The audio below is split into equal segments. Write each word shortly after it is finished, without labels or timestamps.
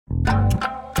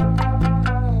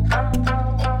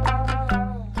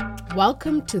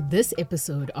Welcome to this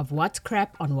episode of What's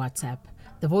Crap on WhatsApp,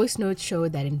 the voice note show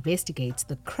that investigates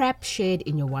the crap shared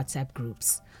in your WhatsApp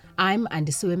groups. I'm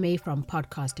Andisueme from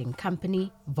podcasting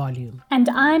company Volume. And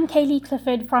I'm Kaylee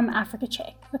Clifford from Africa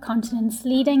Check, the continent's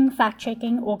leading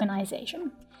fact-checking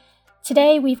organization.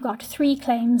 Today we've got 3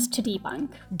 claims to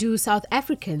debunk. Do South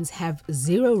Africans have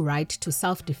zero right to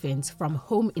self-defense from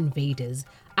home invaders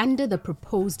under the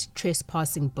proposed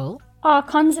trespassing bill? Are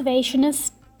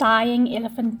conservationists dyeing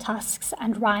elephant tusks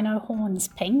and rhino horns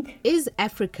pink? Is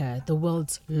Africa the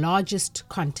world's largest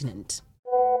continent?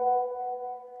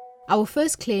 Our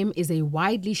first claim is a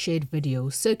widely shared video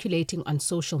circulating on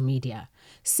social media.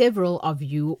 Several of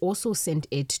you also sent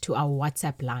it to our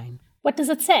WhatsApp line. What does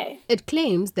it say? It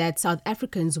claims that South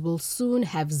Africans will soon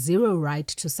have zero right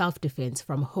to self-defense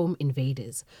from home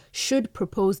invaders should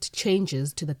proposed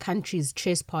changes to the country's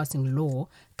trespassing law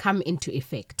come into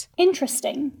effect.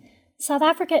 Interesting. South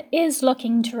Africa is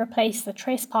looking to replace the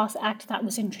Trespass Act that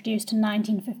was introduced in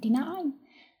 1959.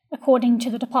 According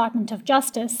to the Department of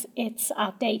Justice, it's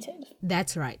outdated.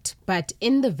 That's right. But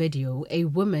in the video, a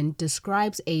woman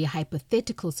describes a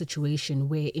hypothetical situation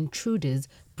where intruders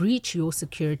breach your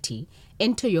security,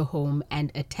 enter your home,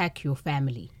 and attack your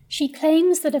family. She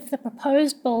claims that if the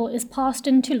proposed bill is passed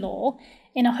into law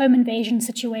in a home invasion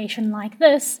situation like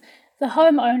this, the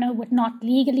homeowner would not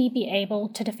legally be able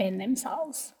to defend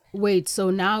themselves. Wait, so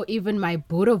now even my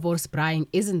boerewors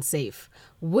isn't safe.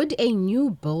 Would a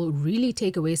new bill really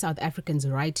take away South Africans'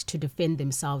 right to defend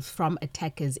themselves from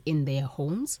attackers in their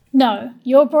homes? No,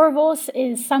 your boerewors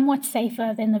is somewhat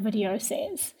safer than the video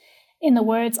says. In the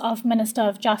words of Minister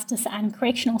of Justice and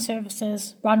Correctional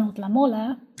Services, Ronald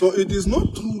Lamola. So it is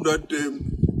not true that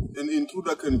an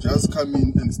intruder can just come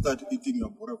in and start eating your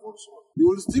boerewors. You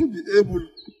will still be able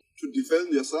to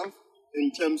defend yourself in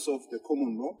terms of the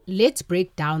common law. Let's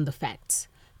break down the facts.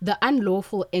 The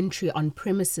Unlawful Entry on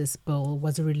Premises Bill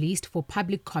was released for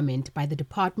public comment by the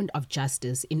Department of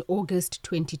Justice in August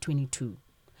 2022.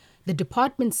 The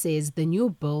department says the new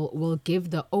bill will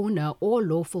give the owner or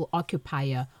lawful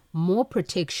occupier more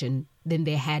protection than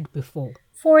they had before.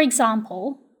 For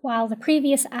example, while the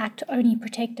previous act only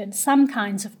protected some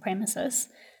kinds of premises,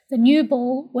 the new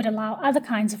bill would allow other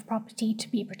kinds of property to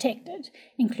be protected,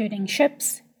 including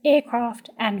ships, aircraft,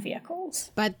 and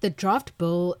vehicles. But the draft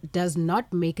bill does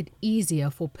not make it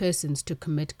easier for persons to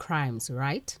commit crimes,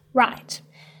 right? Right.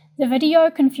 The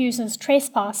video confuses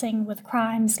trespassing with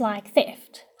crimes like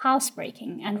theft,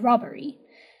 housebreaking, and robbery.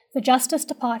 The Justice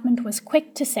Department was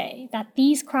quick to say that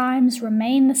these crimes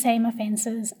remain the same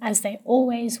offences as they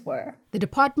always were. The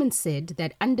department said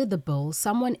that under the bill,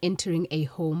 someone entering a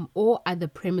home or other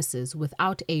premises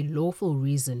without a lawful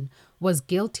reason was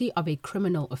guilty of a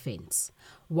criminal offence.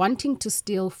 Wanting to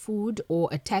steal food or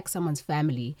attack someone's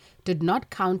family did not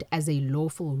count as a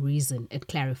lawful reason, it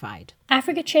clarified.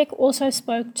 Africa Check also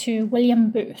spoke to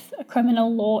William Booth, a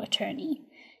criminal law attorney.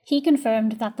 He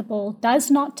confirmed that the bill does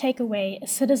not take away a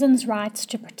citizen's rights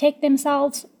to protect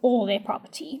themselves or their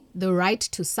property. The right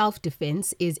to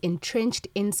self-defense is entrenched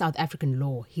in South African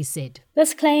law, he said.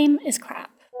 This claim is crap.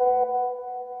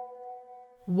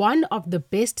 One of the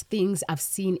best things I've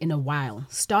seen in a while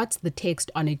starts the text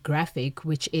on a graphic,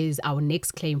 which is our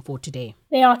next claim for today.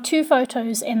 There are 2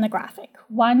 photos in the graphic,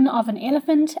 one of an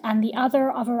elephant and the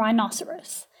other of a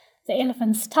rhinoceros. The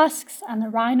elephant's tusks and the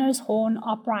rhino's horn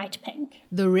are bright pink.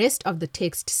 The rest of the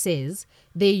text says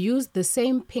they use the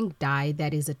same pink dye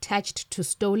that is attached to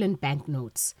stolen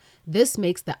banknotes. This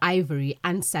makes the ivory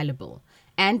unsellable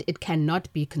and it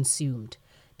cannot be consumed.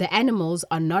 The animals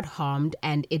are not harmed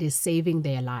and it is saving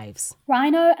their lives.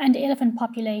 Rhino and elephant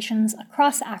populations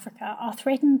across Africa are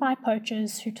threatened by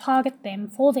poachers who target them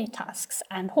for their tusks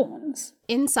and horns.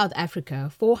 In South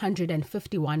Africa,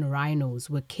 451 rhinos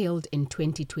were killed in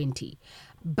 2020.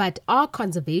 But are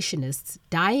conservationists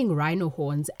dyeing rhino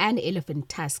horns and elephant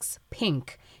tusks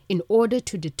pink in order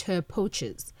to deter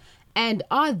poachers? And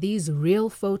are these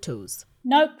real photos?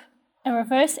 Nope. A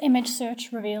reverse image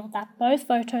search revealed that both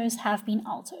photos have been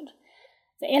altered.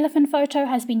 The elephant photo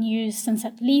has been used since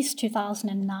at least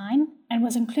 2009 and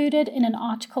was included in an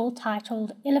article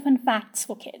titled Elephant Facts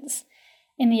for Kids.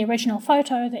 In the original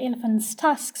photo, the elephant's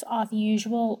tusks are the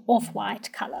usual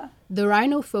off-white color. The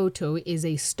rhino photo is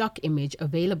a stock image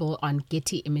available on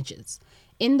Getty Images.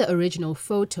 In the original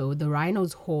photo, the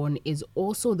rhino's horn is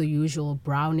also the usual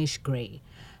brownish gray.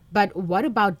 But what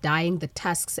about dyeing the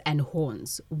tusks and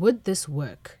horns? Would this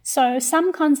work? So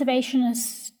some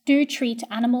conservationists do treat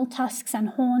animal tusks and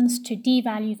horns to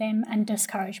devalue them and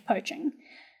discourage poaching.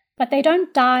 But they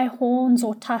don't dye horns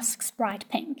or tusks bright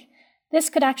pink. This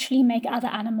could actually make other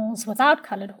animals without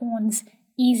coloured horns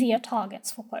easier targets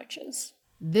for poachers.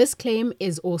 This claim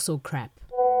is also crap.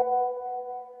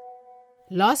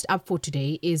 Last up for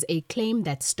today is a claim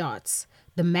that starts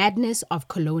the madness of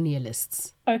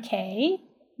colonialists. Okay,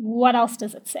 what else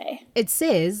does it say? It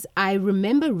says, I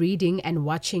remember reading and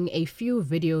watching a few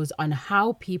videos on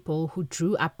how people who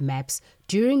drew up maps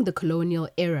during the colonial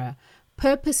era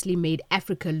purposely made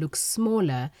Africa look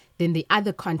smaller than the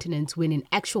other continents when in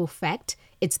actual fact,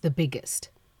 it's the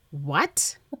biggest.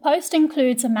 What? The post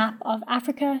includes a map of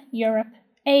Africa, Europe,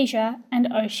 Asia,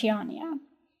 and Oceania.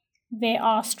 There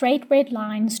are straight red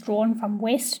lines drawn from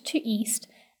west to east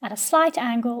at a slight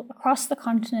angle across the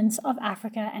continents of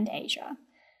Africa and Asia.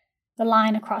 The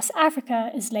line across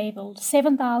Africa is labelled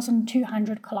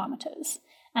 7,200 kilometres,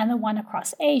 and the one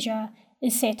across Asia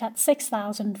is set at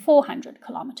 6,400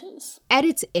 kilometres. At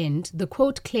its end, the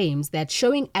quote claims that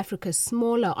showing Africa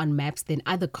smaller on maps than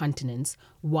other continents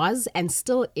was and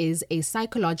still is a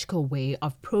psychological way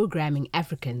of programming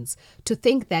Africans to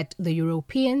think that the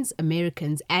Europeans,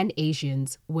 Americans, and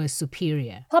Asians were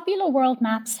superior. Popular world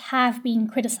maps have been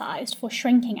criticised for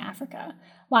shrinking Africa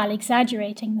while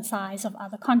exaggerating the size of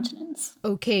other continents.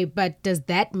 Okay, but does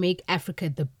that make Africa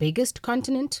the biggest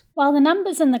continent? While the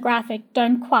numbers in the graphic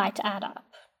don't quite add up.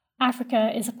 Africa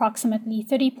is approximately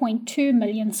 30.2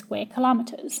 million square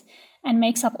kilometres and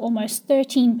makes up almost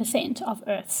 13% of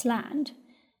Earth's land.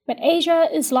 But Asia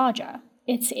is larger.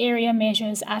 Its area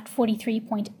measures at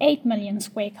 43.8 million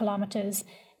square kilometres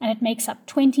and it makes up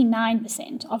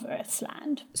 29% of Earth's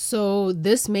land. So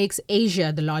this makes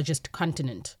Asia the largest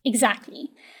continent.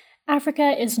 Exactly.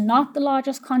 Africa is not the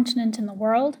largest continent in the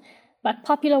world, but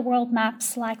popular world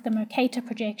maps like the Mercator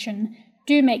projection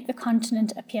do make the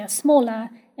continent appear smaller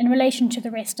in relation to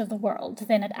the rest of the world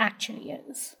than it actually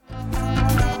is.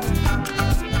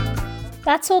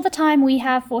 That's all the time we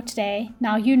have for today.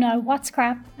 Now you know what's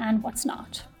crap and what's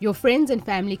not. Your friends and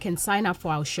family can sign up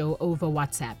for our show over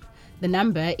WhatsApp. The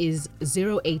number is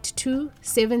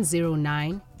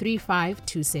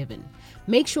 082-709-3527.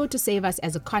 Make sure to save us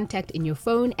as a contact in your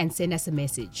phone and send us a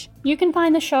message. You can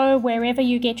find the show wherever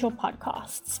you get your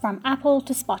podcasts, from Apple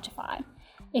to Spotify.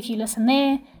 If you listen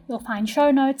there, you'll find show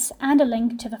notes and a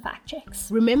link to the fact checks.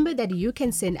 Remember that you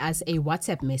can send us a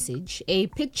WhatsApp message, a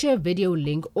picture, video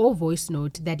link, or voice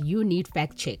note that you need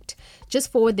fact checked.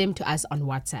 Just forward them to us on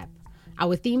WhatsApp.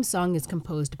 Our theme song is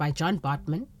composed by John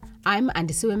Bartman. I'm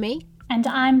Andisueme. And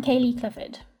I'm Kaylee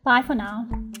Clifford. Bye for now.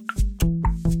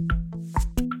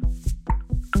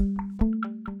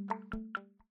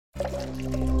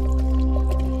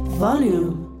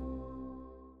 Volume.